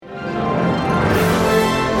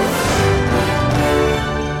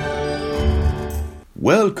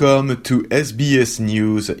Welcome to SBS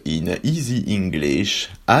News in Easy English.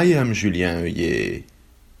 I am Julien Heuillet.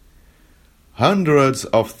 Hundreds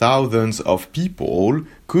of thousands of people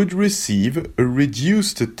could receive a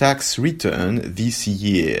reduced tax return this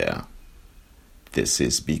year. This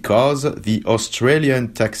is because the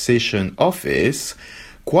Australian Taxation Office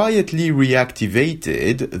quietly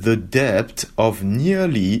reactivated the debt of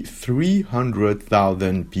nearly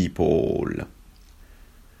 300,000 people.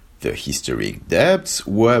 The historic debts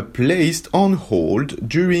were placed on hold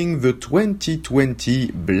during the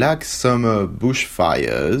 2020 Black Summer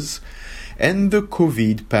bushfires and the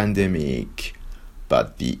COVID pandemic,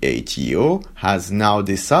 but the ATO has now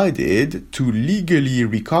decided to legally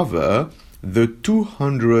recover the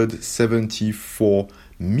 $274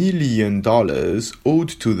 million owed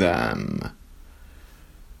to them.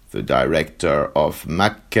 The director of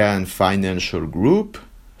McCann Financial Group,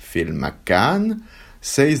 Phil McCann,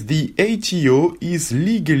 says the ATO is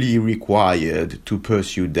legally required to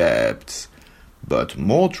pursue debts, but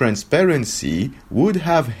more transparency would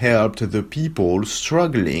have helped the people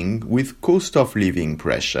struggling with cost of living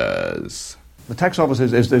pressures. The tax office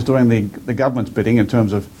is doing the government's bidding in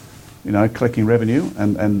terms of, collecting revenue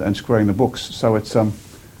and squaring the books. So it's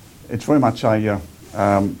very much a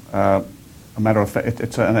matter of fact.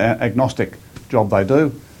 It's an agnostic job they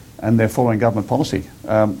do, and they're following government policy.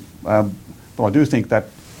 But I do think that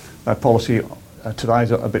policy today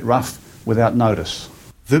is a bit rough without notice.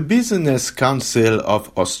 The Business Council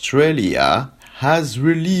of Australia has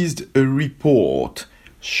released a report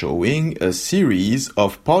showing a series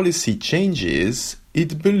of policy changes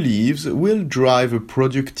it believes will drive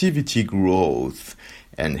productivity growth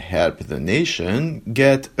and help the nation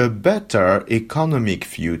get a better economic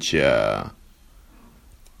future.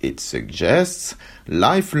 It suggests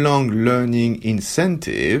lifelong learning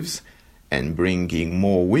incentives and bringing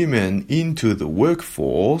more women into the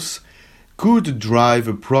workforce could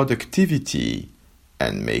drive productivity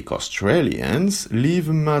and make Australians live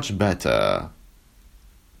much better.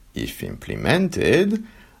 If implemented,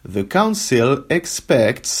 the Council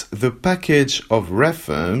expects the package of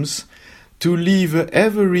reforms to leave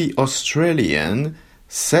every Australian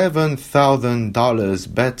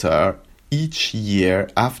 $7,000 better each year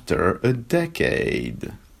after a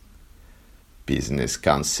decade. Business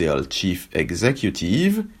Council Chief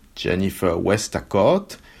Executive Jennifer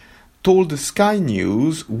Westacott told Sky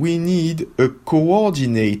News we need a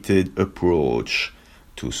coordinated approach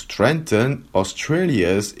to strengthen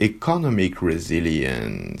Australia's economic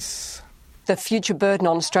resilience. The future burden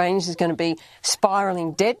on Australians is going to be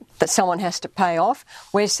spiralling debt that someone has to pay off.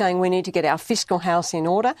 We're saying we need to get our fiscal house in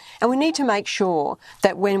order, and we need to make sure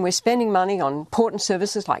that when we're spending money on important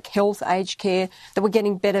services like health, aged care, that we're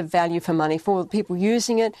getting better value for money for the people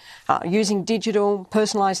using it, using digital,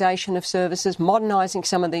 personalisation of services, modernising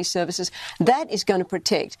some of these services. That is going to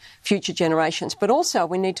protect future generations. But also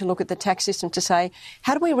we need to look at the tax system to say,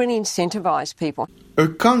 how do we really incentivise people? A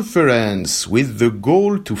conference with the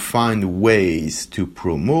goal to find ways to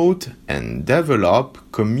promote and develop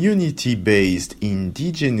community-based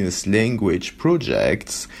Indigenous language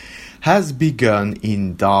projects has begun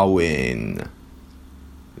in Darwin.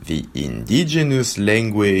 The Indigenous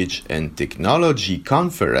Language and Technology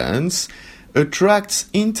Conference attracts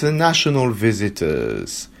international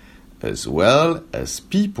visitors, as well as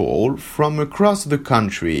people from across the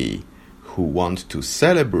country who want to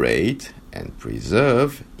celebrate and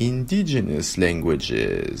preserve Indigenous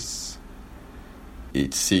languages.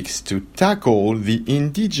 It seeks to tackle the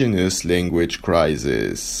Indigenous language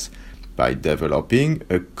crisis by developing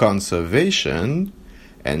a conservation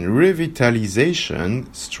and revitalization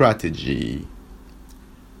strategy.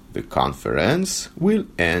 The conference will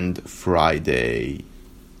end Friday.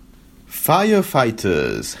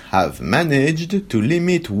 Firefighters have managed to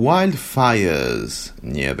limit wildfires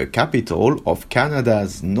near the capital of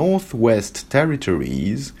Canada's Northwest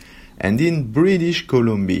Territories and in British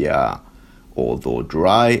Columbia, although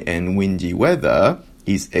dry and windy weather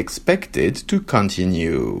is expected to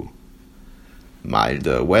continue.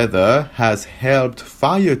 Milder weather has helped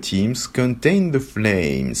fire teams contain the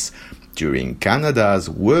flames during Canada's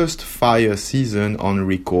worst fire season on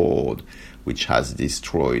record, which has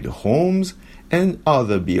destroyed homes and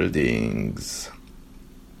other buildings.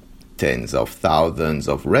 Tens of thousands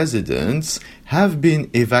of residents have been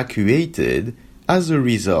evacuated as a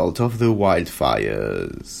result of the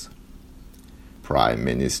wildfires. Prime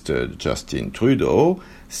Minister Justin Trudeau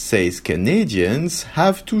says Canadians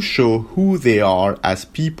have to show who they are as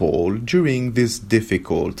people during this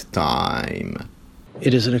difficult time.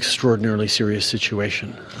 It is an extraordinarily serious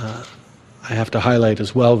situation. I have to highlight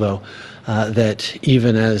as well, though, that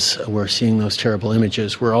even as we're seeing those terrible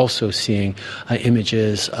images, we're also seeing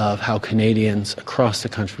images of how Canadians across the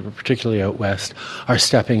country, but particularly out west, are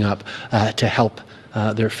stepping up to help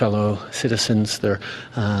their fellow citizens, their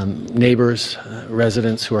neighbours,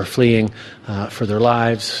 residents who are fleeing for their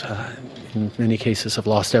lives, in many cases have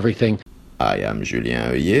lost everything. I am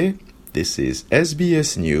Julien Heuillet. This is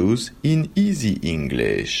SBS News in Easy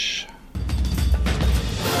English.